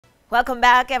Welcome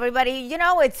back, everybody. You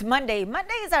know, it's Monday.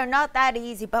 Mondays are not that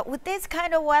easy, but with this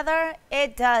kind of weather,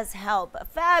 it does help. A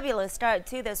fabulous start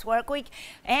to this work week.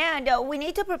 And we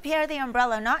need to prepare the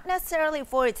umbrella, not necessarily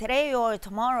for today or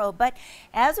tomorrow, but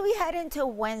as we head into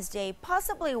Wednesday,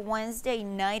 possibly Wednesday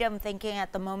night, I'm thinking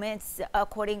at the moment,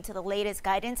 according to the latest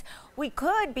guidance, we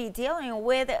could be dealing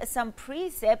with some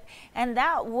precip, and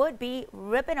that would be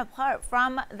ripping apart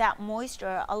from that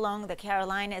moisture along the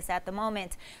Carolinas at the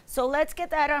moment. So let's get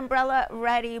that umbrella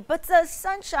ready, but the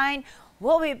sunshine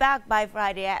will be back by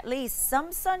Friday. At least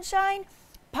some sunshine,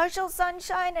 partial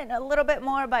sunshine, and a little bit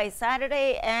more by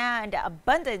Saturday, and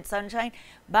abundant sunshine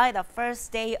by the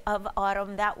first day of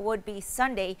autumn. That would be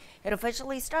Sunday. It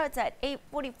officially starts at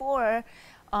 8:44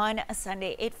 on a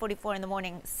Sunday, 8:44 in the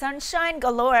morning. Sunshine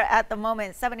galore at the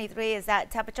moment. 73 is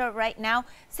that temperature right now.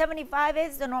 75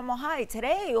 is the normal high.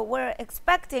 Today we're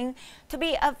expecting to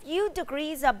be a few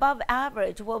degrees above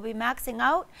average. We'll be maxing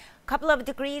out a couple of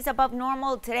degrees above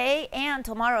normal today and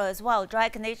tomorrow as well. Dry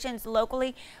conditions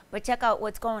locally, but check out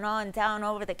what's going on down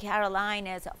over the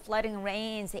Carolinas. Flooding,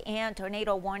 rains, and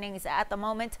tornado warnings at the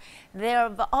moment.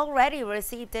 They've already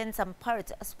received in some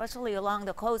parts, especially along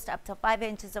the coast, up to 5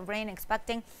 inches of rain,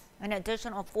 expecting an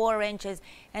additional 4 inches.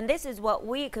 And this is what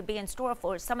we could be in store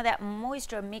for. Some of that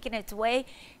moisture making its way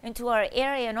into our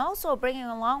area and also bringing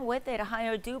along with it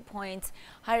higher dew points,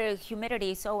 higher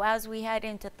humidity. So as we head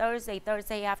into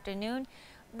Thursday afternoon,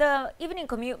 the evening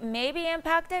commute may be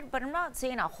impacted, but I'm not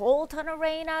seeing a whole ton of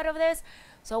rain out of this.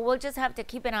 So we'll just have to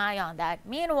keep an eye on that.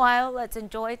 Meanwhile, let's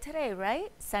enjoy today,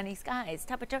 right? Sunny skies.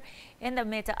 Temperature in the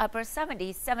mid to upper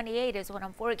 70s. 78 is what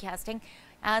I'm forecasting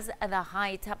as the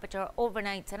high temperature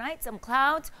overnight tonight. Some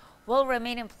clouds will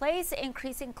remain in place,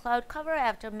 increasing cloud cover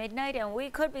after midnight, and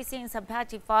we could be seeing some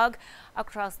patchy fog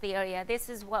across the area. This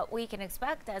is what we can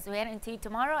expect as we head into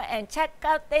tomorrow. And check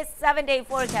out this 7-day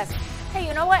forecast. Hey,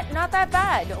 you know what? Not that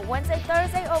bad. Wednesday,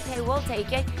 Thursday, okay, we'll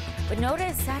take it. But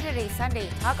notice Saturday, Sunday,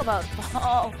 talk about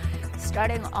fall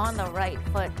starting on the right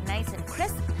foot. Nice and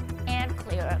crisp and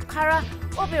clear. Kara,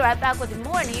 we'll be right back with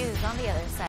more news on the other side.